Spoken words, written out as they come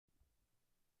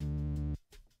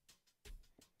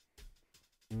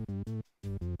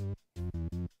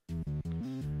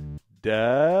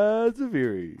Dads of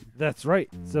Erie. That's right.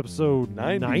 It's episode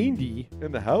 90.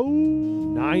 In the house.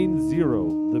 90.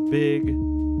 The big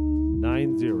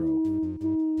 90.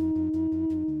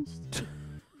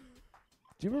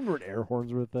 Do you remember when air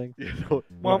horns were a thing? You know,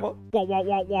 Mama. Wah, wah,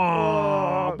 wah,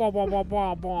 wah. Wah, wah, wah,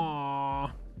 wah,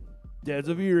 wah. Dads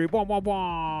of Erie. Wah, wah,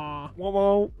 wah.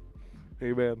 Mama.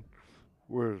 Hey, man.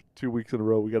 We're 2 weeks in a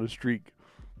row. We got a streak.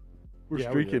 We're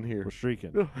streaking here. We're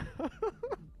streaking.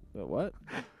 What?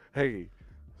 Hey.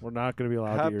 We're not going to be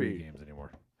allowed to Erie games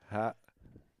anymore.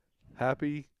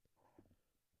 Happy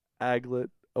Aglet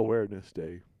Awareness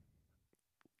Day.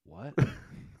 What?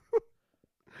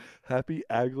 Happy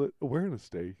Aglet Awareness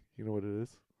Day. You know what it is?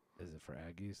 Is it for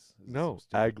Aggies? No,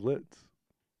 so Aglet.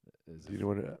 Do you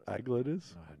know for, what an aglet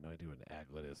is? No, I have no idea what an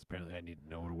aglet is. Apparently, I need to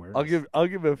know what awareness. I'll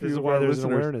give a few. This is of why our there's an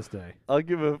listeners. awareness day. I'll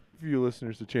give a few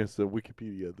listeners a chance to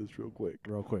Wikipedia this real quick.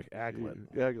 Aglet. Aglet.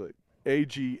 Aglet.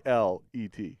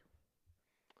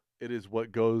 It is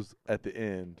what goes at the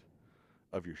end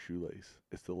of your shoelace.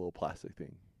 It's the little plastic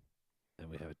thing. And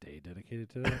we have a day dedicated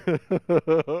to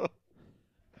that.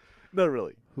 Not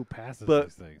really. Who passes But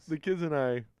these things? the kids and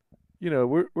I,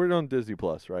 we're on Disney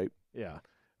Plus, right? Yeah.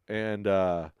 And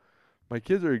my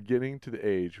kids are getting to the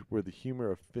age where the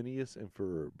humor of Phineas and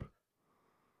Ferb,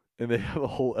 and they have a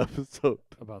whole episode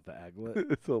About the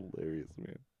aglet. It's hilarious,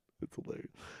 man. It's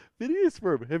hilarious. Phineas and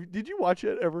Ferb. Did you watch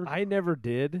it ever? I never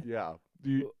did. Yeah.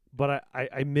 But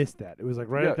I missed that. It was like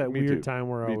right Yeah, at that me weird too. time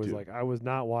where Me I was too. like, I was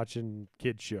not watching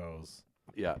kid shows.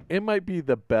 Yeah. It might be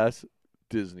the best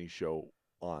Disney show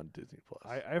on Disney Plus.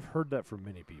 I've heard that from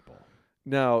many people.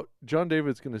 Now, John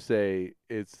David's going to say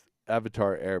it's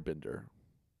Avatar Airbender,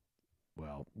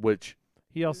 Well, which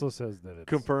he also says that it's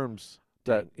confirms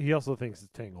that. he also thinks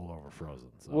it's Tangled over Frozen.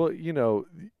 So Well,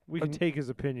 we can an- take his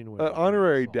opinion with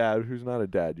honorary so. dad who's not a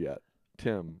dad yet,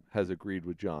 Tim, has agreed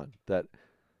with John that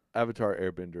Avatar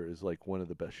Airbender is like one of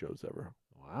the best shows ever.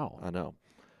 Wow. I know.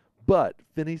 But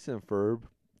Phineas and Ferb,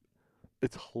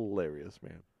 it's hilarious,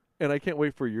 man. And I can't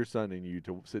wait for your son and you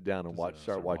to sit down and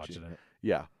start watching. it.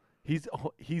 Yeah. He's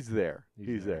there. He's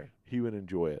He's there. there. He would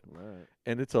enjoy it. Right.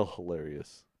 And it's a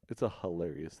hilarious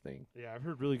thing. Yeah, I've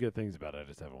heard really good things about it. I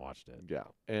just haven't watched it. Yeah.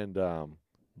 And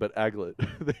but Aglet,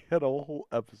 they had a whole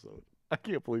episode. I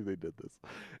can't believe they did this.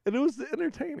 And it was the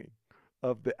entertaining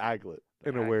of the Aglet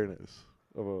and Aglet. awareness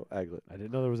of a Aglet. I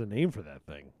didn't know there was a name for that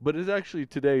thing. But it's actually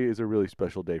today is a really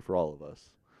special day for all of us.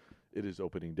 It is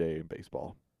opening day in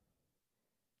baseball.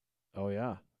 Oh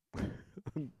yeah.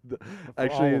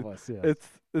 Actually, all of us, yes.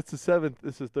 it's the 7th.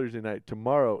 This is Thursday night.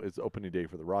 Tomorrow is opening day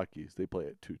for the Rockies. They play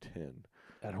at 2:10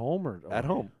 at home or at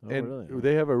home, Oh, and really?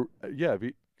 they have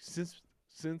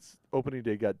since opening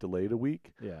day got delayed a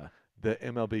week. Yeah. The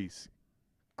MLB's,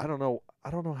 I don't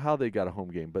know how they got a home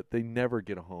game, but they never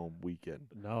get a home weekend.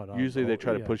 No. Usually they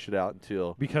try to push it out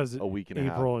until because a week and a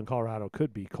half. April in Colorado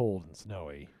could be cold and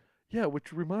snowy. Yeah,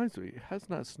 which reminds me, it has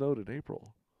not snowed in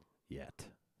April Yet.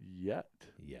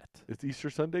 Is Easter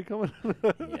Sunday coming?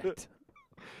 Yet.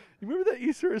 You remember that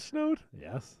Easter it snowed?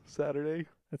 Yes. Saturday?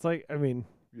 It's like, I mean,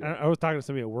 Yeah. I was talking to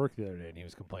somebody at work the other day, and he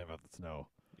was complaining about the snow.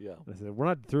 Yeah. And I said, we're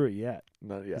not through it yet.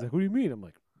 Not He's yet. like, what do you mean? I'm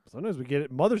like, sometimes we get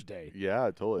it Mother's Day Yeah,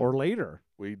 totally. or later.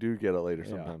 We do get it later Yeah.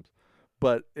 sometimes.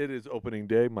 But it is opening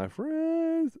day, my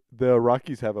friends. The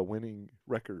Rockies have a winning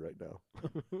record right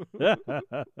now.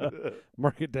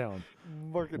 Mark it down.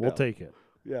 Mark it We'll down. take it.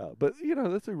 Yeah, but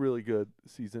that's a really good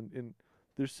season. And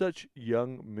there's such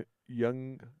young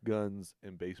guns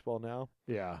in baseball now.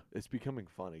 Yeah. It's becoming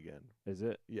fun again. Is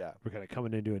it? Yeah, We're kind of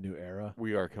coming into a new era.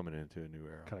 we are coming into a new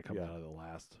era. Kind of coming yeah. out of the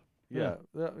last. Yeah.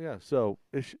 So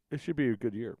it should be a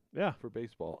good year Yeah. for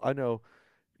baseball. I know,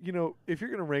 if you're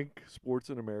going to rank sports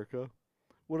in America,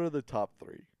 what are the top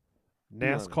 3?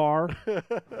 NASCAR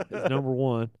is number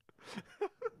 1.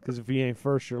 Because if you ain't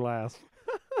first, you're last.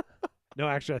 No,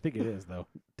 actually, I think it is, though,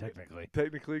 technically.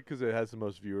 Technically, because it has the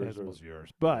most viewers. It has the most viewers.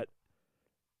 But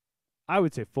I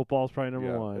would say football is probably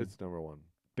number 1. It's number 1.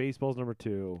 Baseball's number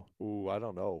 2. Ooh, I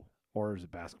don't know. Or is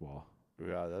it basketball?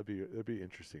 Yeah, that'd be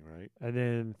interesting, right? And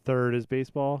then third is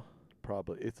baseball.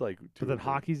 Probably. It's like 2 But then or three.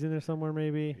 hockey's in there somewhere,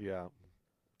 maybe. Yeah.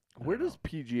 I Where don't does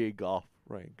PGA golf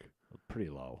rank? Pretty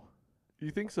low.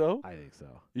 You think so? I think so.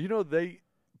 They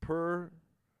per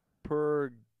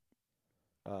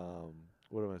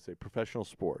what am I say? Professional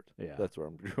sport. Yeah. That's what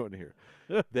I'm going here.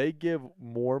 They give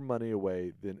more money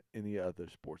away than any other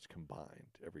sports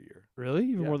combined every year. Really?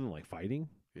 Even Yeah. more than like fighting?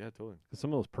 Yeah, totally. Because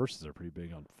some of those purses are pretty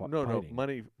big on No, fighting.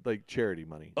 money like charity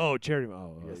money. Oh, charity.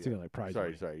 Oh, I Yeah, was yeah. thinking like prize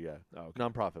money. Sorry, yeah. Oh, okay.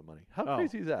 Nonprofit money. How Oh.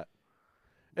 crazy is that?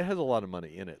 It has a lot of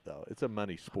money in it, though. It's a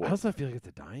money sport. I also feel like it's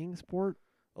a dying sport.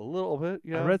 A little bit,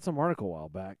 yeah. I read some article a while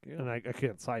back, Yeah. and I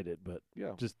can't cite it, but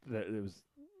Yeah. just that it was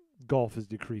golf is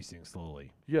decreasing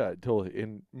slowly. Yeah, totally.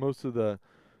 And most of the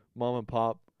mom and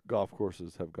pop golf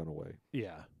courses have gone away.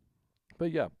 Yeah.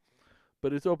 But yeah.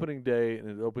 But it's opening day and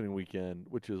it's opening weekend,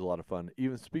 which is a lot of fun.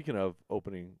 Even speaking of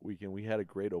opening weekend, we had a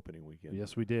great opening weekend.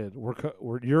 Yes, we did.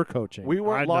 You're coaching. We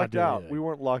weren't I'm not locked doing out. anything. We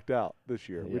weren't locked out this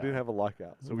year. We Yeah. didn't have a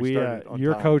lockout. So we started on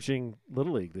You're time. coaching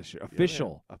Little League this year. Yeah, man.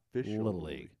 Official Official Little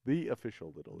League. The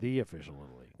official Little League. The official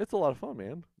Little League. It's a lot of fun,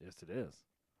 man. Yes, it is.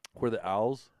 We're the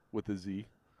Owls with the Z.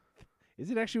 Is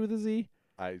it actually with a Z?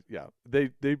 Yeah. They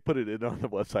put it in on the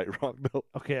website wrong though.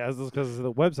 Okay, because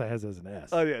the website has it as an S.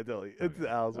 Oh yeah, totally. It's Okay. the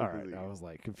Owls All with right, the Z. I was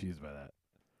like confused by that.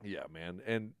 Yeah, man.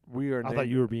 And we are I thought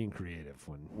you were being creative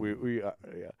when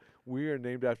we are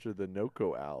named after the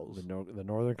NOCO Owls, the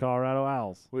Northern Colorado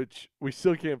Owls. which we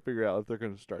still can't figure out if they're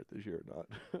going to start this year or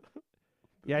not.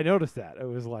 Yeah, I noticed that. It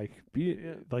was like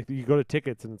like you go to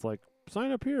tickets and it's like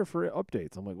sign up here for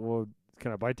updates. I'm like, well,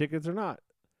 can I buy tickets or not?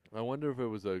 I wonder if it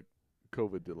was a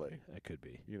COVID delay. It could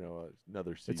be. You know,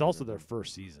 another season. It's also or their something.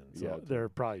 first season, so Yeah, they're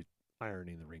probably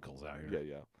ironing the wrinkles out here.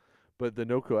 Yeah. But the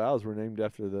NOCO Owls were named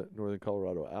after the Northern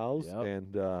Colorado Owls, Yep.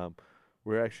 and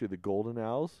we're actually the Golden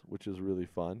Owls, which is really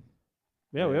fun.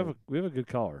 Yeah, we And- have a good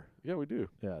color. Yeah, we do.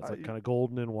 Yeah, it's like I- kind of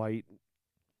golden and white.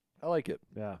 I like it.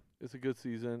 Yeah, It's a good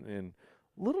season. And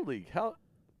Little League,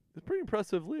 it's a pretty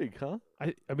impressive league, huh?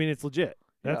 I mean it's legit.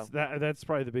 That's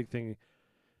probably the big thing.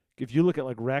 If you look at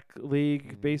like rec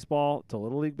league Mhm. baseball to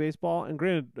little league baseball, and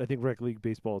granted, I think rec league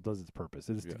baseball does its purpose.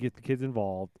 It is Yeah. to get the kids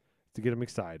involved, to get them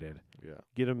excited, Yeah.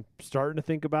 get them starting to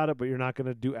think about it. But you're not going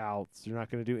to do outs. You're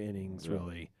not going to do innings Yeah.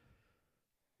 really.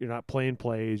 You're not playing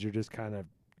plays. You're just kind of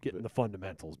getting But- the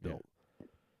fundamentals Yeah. built.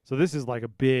 So this is like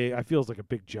I feel it's like a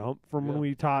big jump from Yeah. when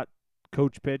we taught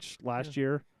coach pitch last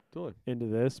year Totally. into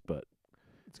this, but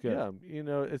it's good. Yeah, you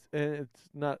know, it's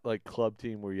not like club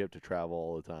team where you have to travel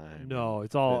all the time. No,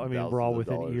 it's all. I spend mean, we're all thousands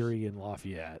of within dollars. Erie and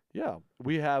Lafayette. Yeah,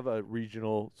 we have a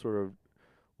regional sort of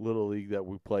little league that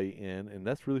we play in, and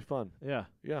that's really fun. Yeah,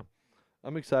 Yeah,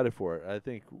 I'm excited for it. I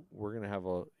think we're gonna have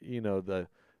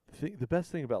the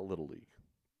best thing about little league.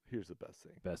 Here's the best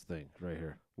thing: best thing right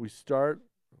here. we start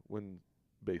when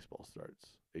baseball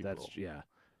starts, April, That's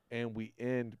and we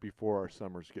end before our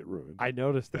summers get ruined. I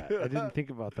noticed that. I didn't think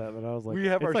about that, but I was like, We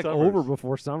have it's our like summers. over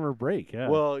before summer break. Yeah.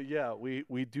 Well, yeah, we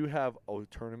do have a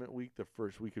tournament week the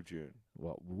first week of June.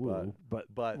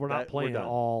 But But we're not playing done.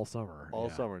 all summer. all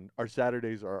yeah. summer. Our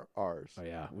Saturdays are ours. Oh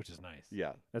yeah, which is nice.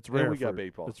 Yeah. That's And rare. we got for-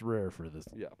 baseball. That's rare for this.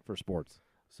 Yeah. For sports.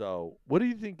 So, what do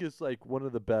you think is like one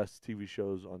of the best TV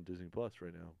shows on Disney Plus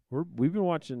right now? We've been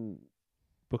watching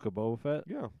Book of Boba Fett.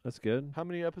 Yeah. That's good. How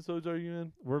many episodes are you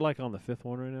in? We're like on the 5th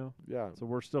one right now, Yeah. so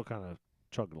we're still kind of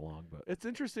chugging along. But It's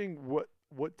interesting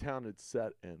what town it's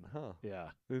set in, huh?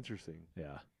 yeah, Interesting.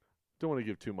 yeah, Don't want to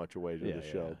give too much away to the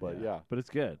show, but yeah. But it's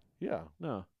good. Yeah.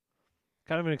 No,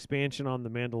 kind of an expansion on the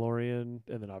Mandalorian,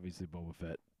 and then obviously Boba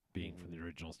Fett being from the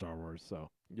original Star Wars. So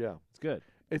Yeah. it's good.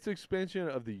 It's expansion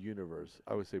of the universe,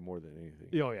 I would say more than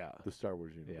anything. Oh yeah. The Star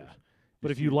Wars universe. Yeah.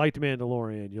 But if you liked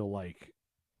Mandalorian, you'll like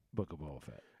Book of Boba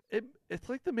Fett. It's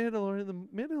like the Mandalorian. The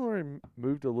Mandalorian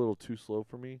moved a little too slow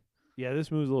for me. Yeah,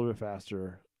 this moves a little bit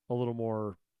faster, a little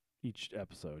more each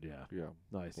episode. Yeah, Yeah.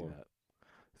 no, I see Well, that.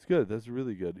 It's good. That's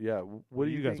really good. Yeah. What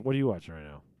do you guys? think? What are you watching right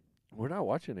now? We're not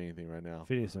watching anything right now.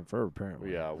 Phineas and Ferb,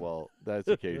 apparently. Yeah, well, that's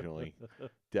occasionally.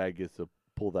 Dad gets to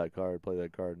pull that card, play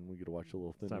that card, and we get to watch a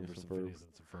little It's time Phineas for and some Ferb. Phineas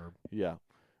and some Ferb. Yeah,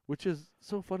 which is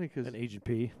so funny because And Agent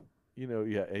P.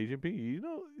 Agent P. You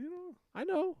know. I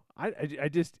know. I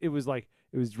just it was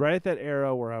right at that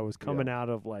era where I was coming out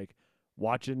of like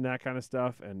watching that kind of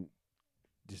stuff, and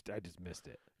I just missed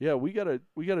it. Yeah, we gotta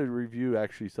review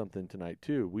actually something tonight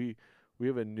too. We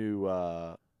have a new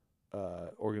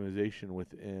organization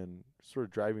within sort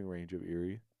of driving range of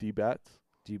Erie, D-Bats.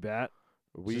 D-Bat.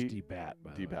 We Just D-Bat.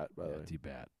 By the way. D-Bat, by the way.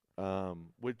 D-Bat.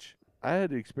 Which I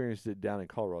had experienced it down in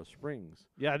Colorado Springs.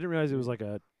 Yeah, I didn't realize it was like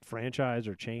a franchise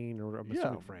or chain, or I'm Yeah.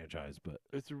 assuming franchise, but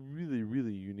It's a really,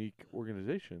 really unique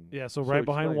organization. yeah. So right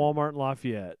behind explain. Walmart and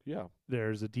Lafayette, Yeah,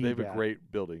 there's a they D-Bat. have a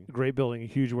great building. Great building, a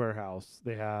huge warehouse.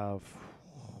 They have,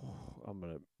 I'm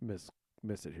gonna miss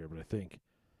it here, but I think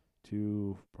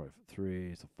 2, probably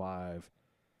 3, so 5,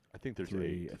 I think there's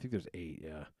 3. 8. I think there's 8.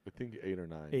 Yeah, I think 8 or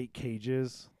 9. 8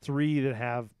 cages. 3 that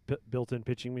have built-in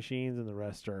pitching machines, and the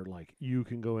rest are like you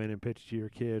can go in and pitch to your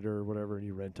kid or whatever, and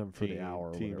you rent them for the hour.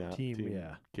 Or whatever. Team,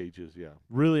 yeah. Cages, yeah.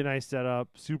 Really nice setup.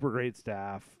 Super great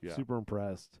staff. Yeah. Super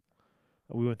impressed.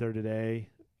 We went there today.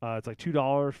 It's like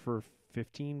 $2 for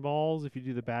 15 balls if you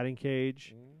do the batting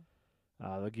cage.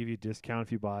 They'll give you a discount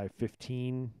if you buy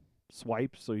 15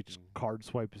 swipes. So each card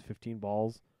swipe is 15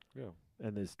 balls. Yeah.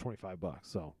 and it's $25.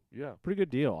 So Yeah. pretty good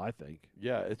deal, I think.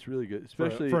 Yeah, it's really good, For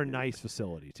especially for a nice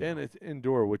facility too. and it's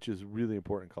indoor, which is really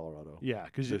important in Colorado. Yeah,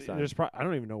 because this time. there's I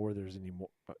don't even know where there's any more.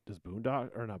 Does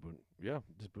Boondock or not Boon? Yeah.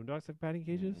 Does Boondocks have batting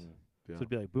cages? Yeah. So it'd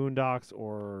be like Boondocks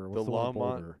or what's the one in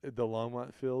Boulder? The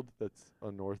Longmont field that's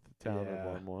on north town Yeah.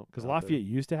 of Longmont. Because out Lafayette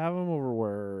used to have them over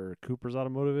where Cooper's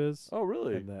Automotive is. there. Oh,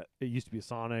 really? And that it used to be a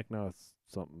Sonic. Now it's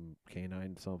something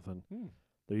Canine something. Hmm.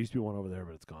 There used to be one over there,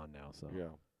 but it's gone now. So Yeah,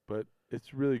 but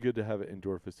it's really good to have an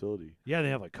indoor facility. yeah, they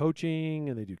have like coaching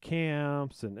and they do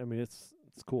camps, and I mean it's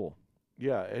cool.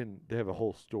 Yeah, and they have a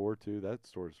whole store too. That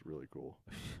store's really cool.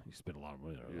 You spend a lot of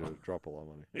money there. You drop a lot of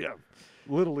money. Yeah,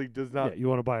 Little League does not. yeah. You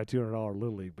want to buy a $200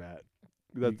 Little League bat?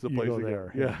 That's you the place go to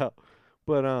there, go. Yeah,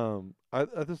 but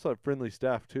I just thought friendly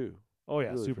staff too. Oh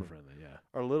yeah, Really super friendly. friendly. Yeah.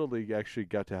 Our Little League actually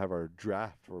got to have our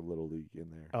draft for Little League in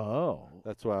there. Oh,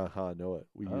 That's how I know it.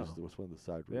 We Oh. used it was one of the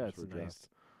side rooms yeah, it's for a draft. nice.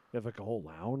 You have like a whole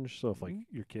lounge, so if like Mhm.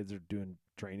 your kids are doing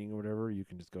training or whatever, you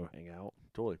can just go hang out.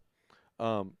 Totally.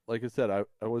 Like I said,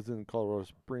 I was in Colorado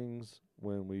Springs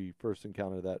when we first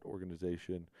encountered that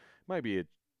organization. Might be a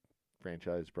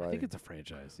franchise, I probably. think it's a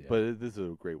franchise. Yeah, But this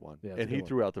is a great one. Yeah, it's a and good he one.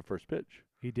 threw out the first pitch.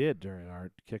 he did during our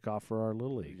kickoff for our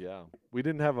Little League. Yeah. We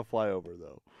didn't have a flyover,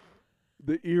 though.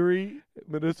 The Erie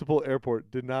Municipal Airport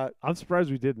did not. I'm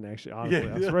surprised we didn't actually. Honestly,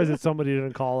 Yeah. I'm surprised that somebody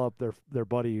didn't call up their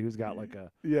buddy who's got like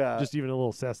a Yeah. just even a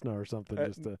little Cessna or something.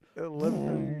 Just to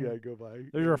 11:30, you gotta go by.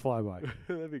 there's our flyby.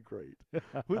 That'd be great.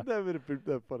 Wouldn't that have been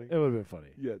that funny? It would have been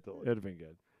funny. Yeah, It totally. would have been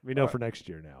good. We know All for next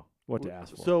year now what to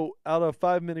ask for. So, out of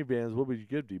 5 minivans, what would you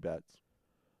give D-Bats?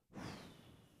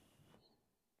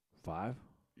 5.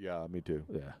 Yeah, me too.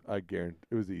 Yeah. I guarantee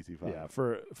it was easy 5. Yeah.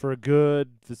 For a good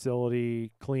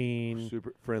facility, clean,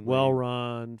 Super friendly, well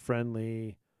run,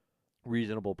 friendly,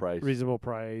 reasonable price. reasonable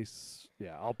price.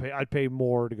 Yeah, I'd pay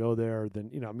more to go there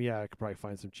than I mean, yeah, I could probably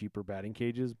find some cheaper batting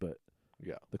cages, but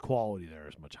Yeah, the quality there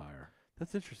is much higher.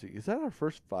 that's interesting. Is that our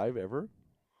first 5 ever?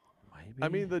 Maybe. I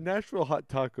mean, the Nashville hot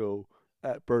taco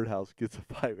at Birdhouse gets a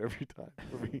 5 every time.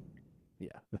 I mean,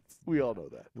 yeah, we all know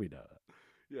that. we know that.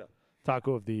 Yeah.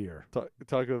 Taco of the year.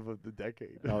 Taco of the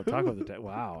decade. Oh, taco of the day.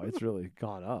 Wow, it's really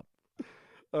gone up.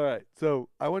 All right, so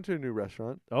I went to a new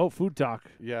restaurant. Oh, food talk.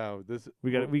 Yeah, this We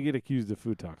get accused of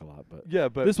food talk a lot, but Yeah,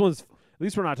 but this one's at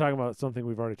least we're not talking about something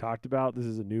we've already talked about. This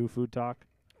is a new food talk.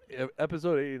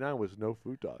 episode 89 was no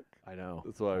food talk. I know.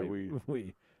 That's why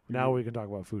we now we can talk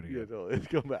about food yeah, again. no, let's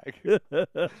go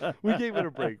back. We gave it a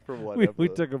break from one we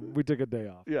episode. took a day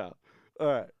off. Yeah. All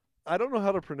right. I don't know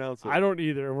how to pronounce it. I don't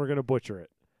either, and we're gonna butcher it.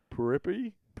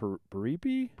 Peripi?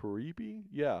 Peripi? Peripi?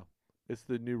 Yeah. It's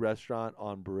the new restaurant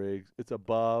on Briggs. It's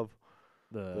above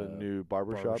the new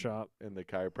barbershop and the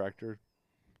chiropractor.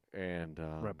 And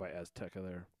right by Azteca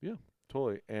there.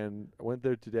 totally. And I went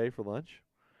there today for lunch.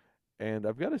 And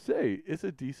I've got to say, it's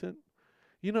a decent.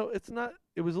 It's not.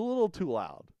 It was a little too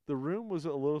loud. The room was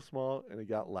a little small, and it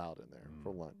got loud in there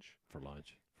for lunch.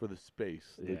 For the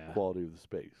space, the Yeah. quality of the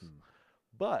space.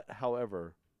 But,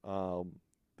 however,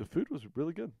 the food was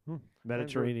really good.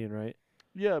 Mediterranean, right?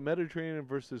 Yeah, Mediterranean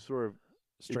versus sort of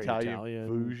Straight Italian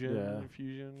fusion. Yeah.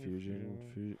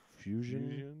 Fusion.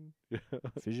 Fusion. Yeah.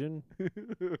 Fission.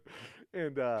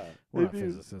 And We're they not do-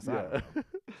 physicists. I don't know.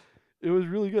 It was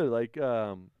really good. Like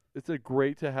it's a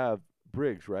great to have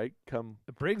Briggs, right?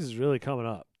 Briggs is really coming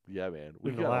up Yeah, man.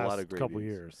 We in the got last a lot of great couple eats.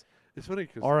 years. It's funny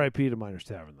because R.I.P. to Miners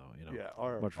Tavern, though. yeah,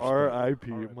 much respect.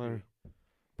 R.I.P. R.I.P..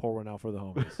 Pour one out for the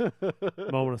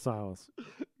homies. Moment of silence.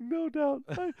 No doubt.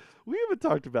 We haven't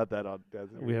talked about that on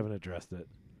Desert. We haven't addressed it.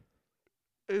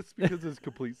 It's because it's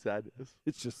complete sadness.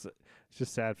 It's just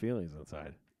sad feelings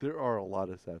inside. There are a lot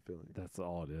of sad feelings. That's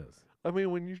all it is. I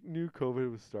mean, when you knew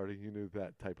COVID was starting, you knew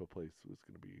that type of place was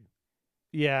going to be.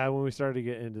 Yeah, when we started to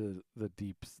get into the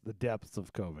depths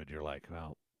of COVID, you're like,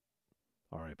 well,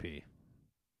 R.I.P.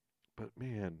 But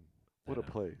man, what I a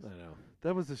know. place! I know.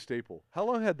 That was a staple. How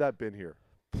long had that been here?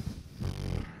 As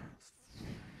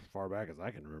far back as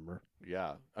I can remember.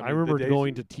 Yeah, I mean, the remember days-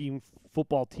 going to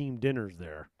football team dinners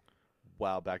there.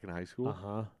 Wow, back in high school.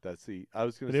 Uh-huh. That's I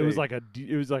was going And to say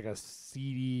it was like a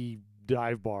seedy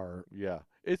dive bar. yeah.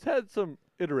 It's had some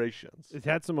iterations. It's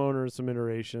had some owners, some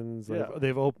iterations. Yeah.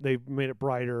 They've made it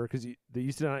brighter because they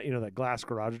used to not, that glass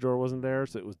garage door wasn't there,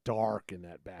 so it was dark in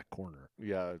that back corner.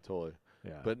 Yeah, totally.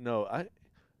 Yeah, But no,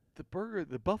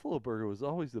 the Buffalo Burger was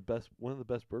always one of the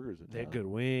best burgers in town. they had good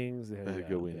wings. They They had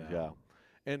good wings, yeah.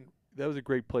 And that was a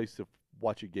great place to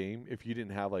watch a game if you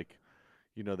didn't have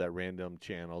that random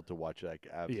channel to watch like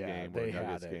Avs Yeah, game or they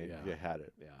Nuggets had it, game. yeah. You had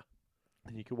it. Yeah.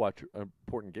 and you could watch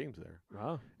important games there.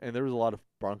 Oh. And there was a lot of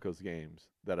Broncos games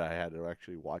that I had to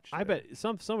actually watch. I there. bet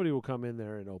somebody will come in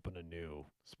there and open a new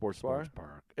sports sports bar.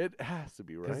 park. It has to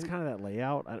be, right? Because it's kind of that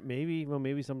layout. Maybe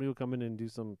somebody will come in and do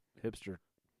some hipster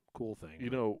cool thing. You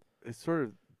know, it's sort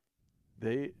of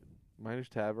Miners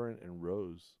Tavern and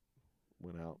Rose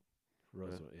went out.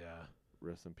 yeah.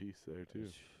 Rest in peace there too.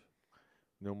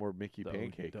 No more Mickey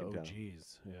Pancake The in town.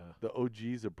 OGs, yeah. The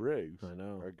OGs of Briggs I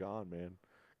know. are gone, man.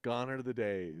 Gone are the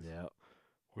days Yeah.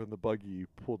 when the buggy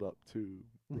pulled up to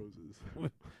Rose's.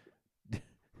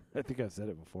 I think I've said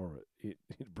it before, but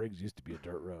Briggs used to be a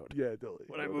dirt road Yeah, totally.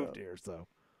 when I moved here, so.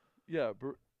 Yeah,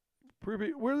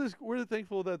 we're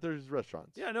thankful that there's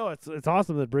restaurants. Yeah, no, it's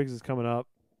awesome that Briggs is coming up.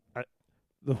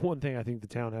 The one thing I think the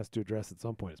town has to address at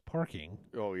some point is parking.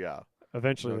 Oh yeah.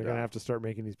 Eventually, No they're going to doubt. have to start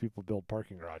making these people build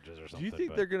parking garages or something. Do you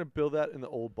think they're going to build that in the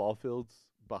old ball fields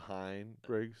behind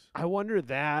Briggs? I wonder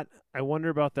that. I wonder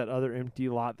about that other empty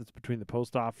lot that's between the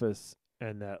post office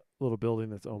and that little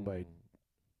building that's owned by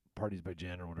Parties by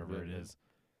Jen or whatever it is.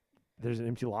 There's an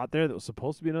empty lot there that was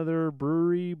supposed to be another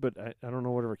brewery, but I don't know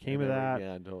whatever came of that.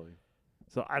 Yeah, totally.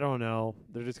 So I don't know.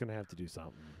 They're just going to have to do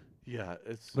something. Yeah,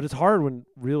 But it's hard when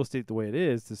real estate the way it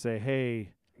is to say,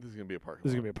 hey, this is going to be a parking lot. this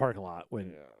is going to be a parking lot when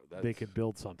they that's- could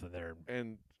build something there.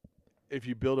 And if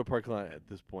you build a parking lot at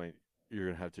this point, you're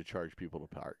going to have to charge people to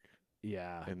park.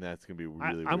 Yeah. And that's going to be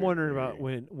really I'm wondering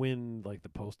weird. about when like the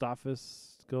post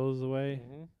office goes away.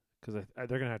 Mhm. Because they're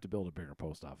going to have to build a bigger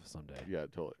post office someday. Yeah,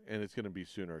 totally. And it's going to be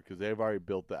sooner because they've already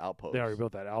built the outpost. They already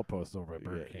built that outpost over at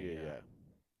Burger King. Yeah.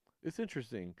 It's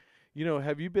interesting. You know,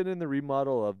 have you been in the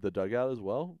remodel of the dugout as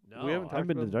well? No, we haven't talked I've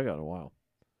been to about the dugout in a while.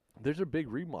 There's a big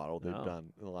remodel they've No.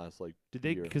 done in the last Did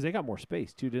they? year. Because they got more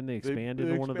space too, didn't they? Expand They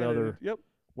into one of the expanded other it. Yep.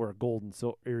 where Erie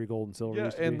Gold and Silver Yeah,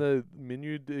 used to and be. the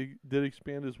menu did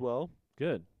expand as well.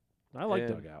 Good. I like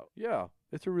And- dugout. Yeah,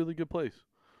 it's a really good place.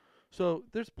 So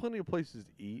there's plenty of places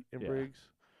to eat in Yeah. Briggs,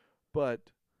 but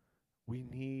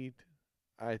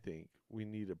I think we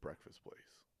need a breakfast place.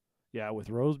 Yeah, with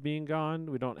Rose being gone,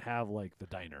 we don't have like the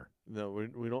diner. No,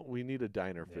 we don't. We need a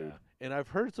diner food. Yeah. And I've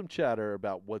heard some chatter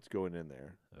about what's going in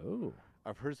there. Oh.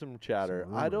 I've heard some chatter.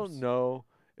 Some I don't rumors. know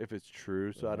if it's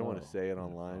true, so I don't want Oh, to say it yeah,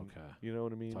 online. Okay. You know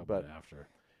what I mean? Talk But about it after.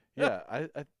 yeah,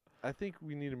 I think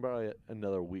we need about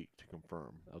another week to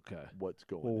confirm Okay. what's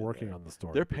going. We're in working there. on the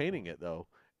story. They're painting it though,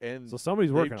 and So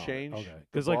somebody's working they've on changed it. Okay. the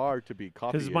Because like bar to be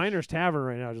coffee. because Miners Tavern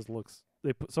right now just looks.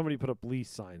 Somebody put up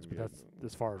lease signs, but Yeah. that's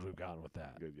as far as we've gotten with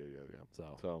that. Good, yeah.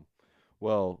 So So,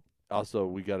 well, also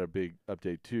we got a big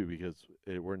update too because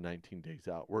we're 19 days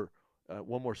out. We're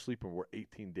one more sleep and we're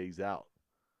 18 days out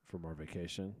from our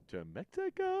vacation. to Mexico.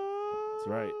 That's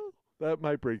right. That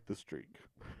might break the streak.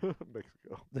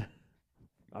 Mexico.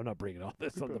 I'm not bringing all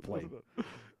this on the plane.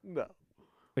 No,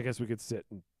 I guess we could sit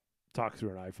and talk through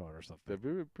an iPhone or something. that'd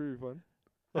be pretty fun.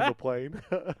 On the plane.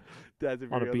 Dad's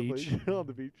On a the beach. plane. On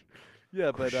the beach.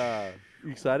 Yeah, but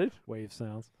you excited? Wave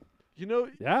sounds. You know,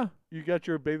 Yeah. you got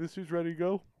your bathing suits ready to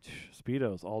go?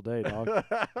 Speedos all day, dog.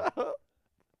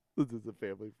 This is a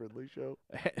family-friendly show.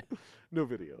 No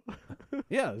video.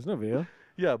 Yeah, there's no video.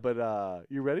 Yeah, but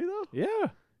you ready though? Yeah.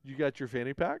 You got your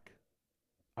fanny pack?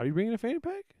 Are you bringing a fanny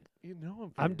pack? You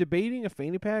know I'm debating a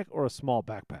fanny pack or a small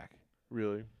backpack.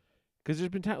 really. Because there's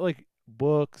been like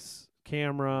books,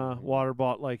 camera, water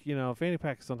bottle. Like, fanny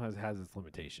pack sometimes has its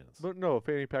limitations. But no, a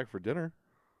fanny pack for dinner.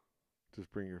 Just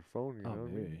bring your phone, you know what I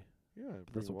mean? maybe. Yeah,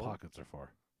 That's bring what wallet. pockets are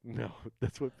for. No,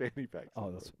 that's what fanny packs Oh,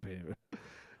 are that's for. what fanny pack.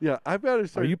 Yeah, I've got to Are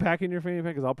start. you packing your fanny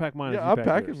pack? Because I'll pack mine. if Yeah, you I'm pack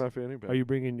packing yours. my fanny pack. Are you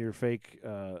bringing your fake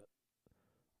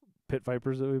pit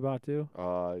vipers that we bought too?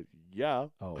 Yeah.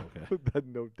 Oh, okay.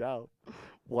 No doubt.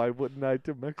 Why wouldn't I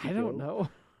to Mexico? I don't know.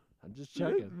 I'm just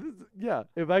checking. Yeah,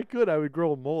 if I could, I would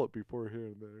grow a mullet before here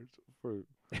and there for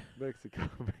Mexico,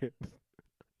 man.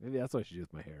 Maybe that's what I should do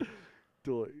with my hair.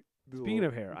 Speaking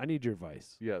of hair, I need your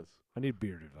advice. yes. I need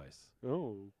beard advice.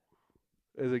 Oh,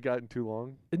 has it gotten too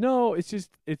long? No, it's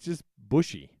just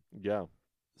bushy. Yeah.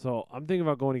 So I'm thinking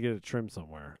about going to get it trimmed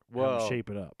somewhere. Well- and shape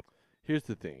it up. Here's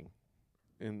the thing,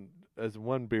 and as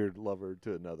one beard lover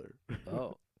to another,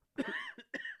 Oh,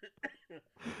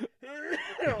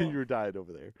 you're dying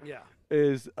over there. yeah.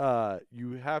 Is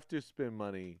you have to spend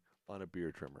money on a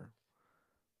beard trimmer.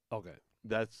 Okay.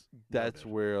 That's Noted.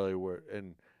 really where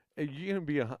and you can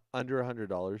be under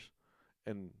 $100,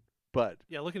 but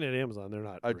Yeah, looking at Amazon, they're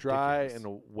not a dry ridiculous.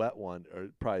 and a wet one are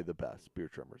probably the best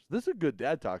beard trimmers. This is a good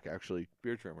dad talk, actually.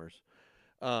 Beard trimmers.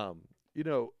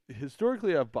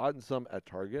 Historically, I've bought some at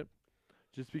Target,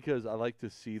 just because I like to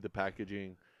see the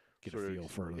packaging. Get a sort of feel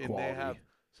for the and quality.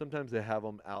 sometimes they have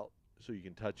them out so you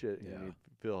can touch it Yeah. and you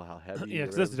feel how heavy. Yeah, or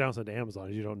because that's the whatever. downside to Amazon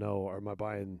is you don't know, am I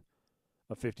buying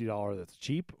a $50 that's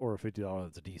cheap or a $50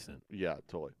 that's decent. Yeah,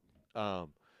 totally.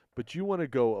 But you want to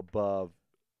go above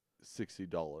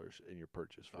 $60 in your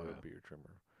purchase for a beard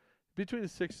trimmer. Between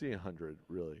 60 and 100,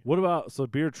 really. What about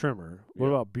beard trimmer? What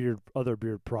Yeah. about other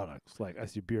beard products? Like I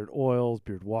see beard oils,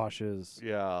 beard washes,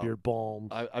 Yeah. beard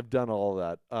balms. I've done all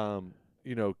of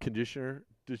that. Conditioner,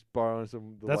 just borrowing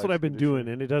some. That's what I've been doing,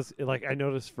 and it does. I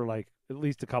noticed for like at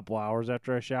least a couple hours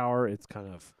after I shower, it's kind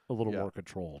of a little more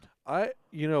controlled.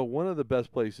 One of the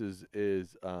best places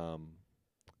is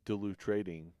Duluth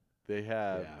Trading. They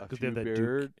have a few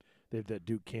beard. They have that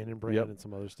Duke Cannon brand and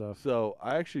some other stuff. So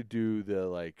I actually do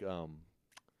the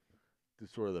the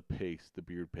sort of the paste, the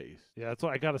beard paste. Yeah, that's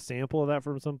why I got a sample of that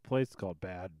from some place called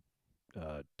Bad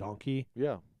Donkey.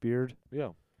 Yeah, beard. Yeah,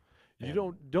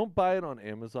 you don't buy it on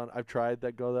Amazon. I've tried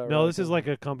that. No, this is like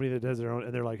a company that does their own,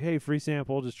 and they're like, hey, free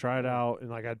sample, just try it out, and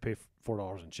like I'd pay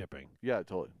 $4 in shipping. Yeah,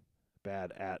 totally.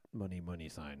 Bad at money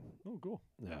sign. Oh, cool.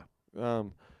 Yeah.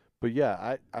 But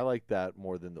yeah, I like that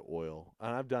more than the oil,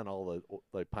 and I've done all the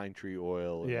like pine tree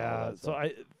oil. And all that stuff.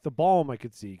 The balm I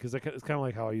could see because it's kind of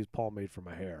like how I use pomade for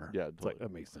my hair. Yeah, it's like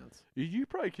that makes sense. You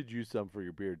probably could use some for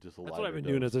your beard, just a That's what I've been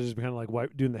doing. Is I just been kind of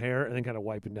like doing the hair and then kind of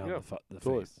wiping down the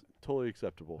face. Totally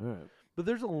acceptable. All right. But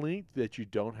there's a length that you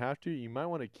don't have to. You might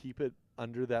want to keep it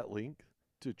under that length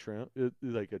to trim,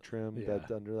 like a trim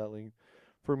that's under that length.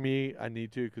 For me, I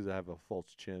need to because I have a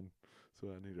false chin. So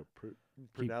I need to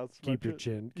pronounce. Keep your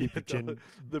chin. Keep your chin.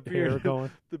 The beard hair going.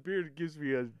 The beard gives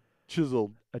me a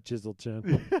chiseled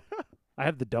chin. I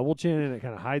have the double chin, and it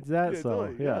kind of hides that. Yeah, so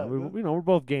totally, we're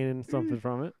both gaining something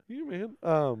from it. Yeah,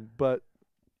 man. But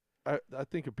I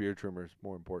think a beard trimmer is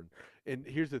more important. And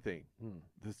here's the thing.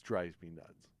 This drives me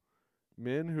nuts.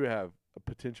 Men who have a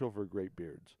potential for great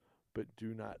beards, but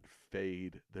do not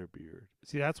fade their beard.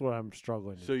 See, that's what I'm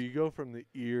struggling. So you go from the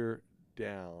ear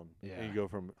down, and you go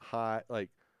from high, like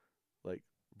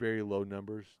very low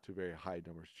numbers to very high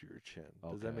numbers to your chin.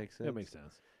 Okay. Does that make sense? That makes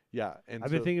sense. Yeah, and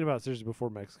I've been thinking about seriously before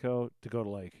Mexico to go to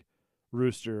like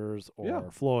Roosters or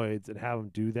Floyd's and have them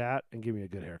do that and give me a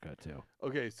good haircut too.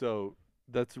 Okay, so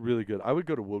that's really good. I would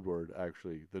go to Woodward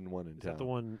actually, than one in town. Is that the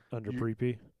one under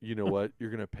Preepy? You know what?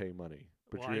 You're gonna pay money,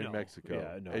 but you're in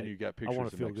Mexico, and you got pictures. I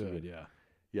want to feel Mexico. good. Yeah.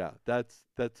 Yeah, that's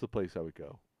the place I would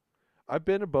go. I've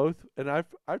been to both, and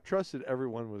I've trusted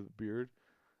everyone with a beard,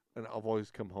 and I've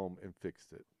always come home and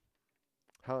fixed it.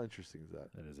 How interesting is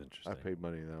that? That is interesting. I paid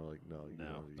money, and they're like, no,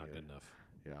 not good enough.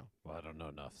 Yeah. Well, I don't know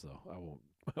enough, so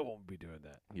I won't be doing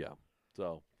that. Yeah.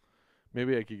 So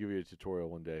maybe I could give you a tutorial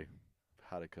one day,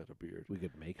 how to cut a beard. We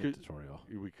could make a tutorial.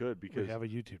 We could because we have a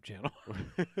YouTube channel.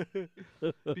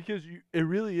 Because it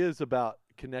really is about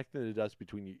connecting the dust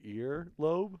between your ear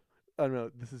lobe. I don't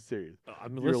know. This is serious.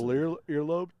 Your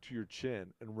earlobe to your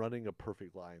chin and running a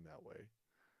perfect line that way.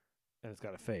 And it's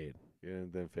got to fade.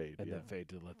 And then fade. And then fade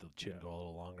to let the chin go a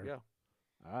little longer. Yeah.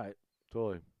 All right.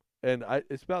 Totally. And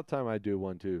it's about time I do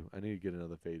one too. I need to get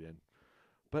another fade in.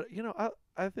 But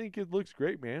I think it looks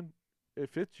great, man.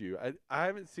 It fits you. I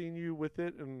haven't seen you with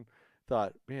it and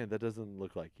thought, man, that doesn't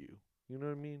look like you. You know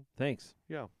what I mean? Thanks.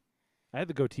 Yeah. I had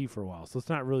the goatee for a while, so it's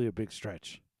not really a big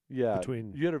stretch. Yeah.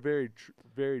 You had a very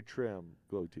very trim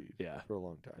goatee. Yeah. For a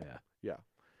long time. Yeah. Yeah.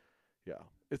 Yeah.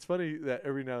 It's funny that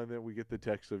every now and then we get the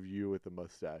text of you with a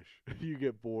mustache. You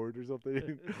get bored or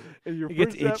something, and your it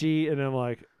gets itchy, and I'm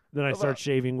like, then I start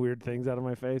shaving weird things out of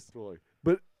my face. Totally.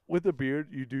 But with a beard,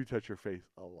 you do touch your face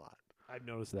a lot. I've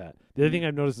noticed that. The other thing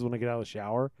I've noticed is when I get out of the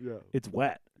shower, it's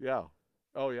wet. Yeah.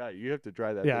 Oh yeah, you have to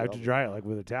dry that. Yeah, I have to dry it like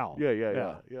with a towel.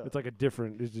 Yeah. It's like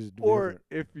it's just or different.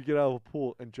 if you get out of the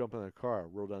pool and jump in a car,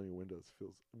 roll down your windows,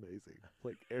 feels amazing.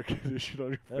 Like air conditioning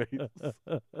on your face.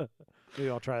 Maybe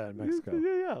I'll try that in Mexico.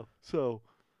 Yeah. So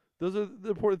those are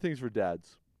the important things for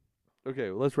dads.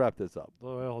 Okay, well, let's wrap this up.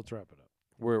 Well, let's wrap it up.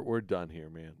 We're done here,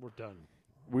 man. We're done.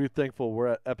 We're thankful. We're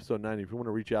at episode 90. If you want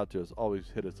to reach out to us, always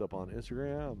hit us up on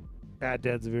Instagram. At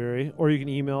Dads of Erie. Or you can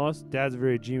email us,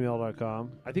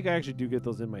 dadsoferie@gmail.com. I think I actually do get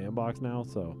those in my inbox now,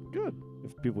 so good.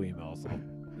 If people email us, I'll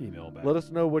email them back. Let us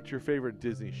know what your favorite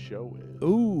Disney show is.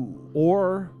 Ooh.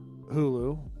 Or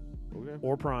Hulu. Okay.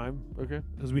 Or Prime. Okay.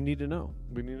 Because we need to know.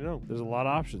 We need to know. There's a lot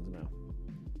of options now.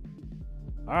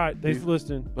 All right. Thanks for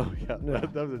listening. Oh, yeah.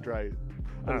 That was a dry.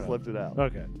 I just left it out.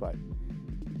 Okay. Bye.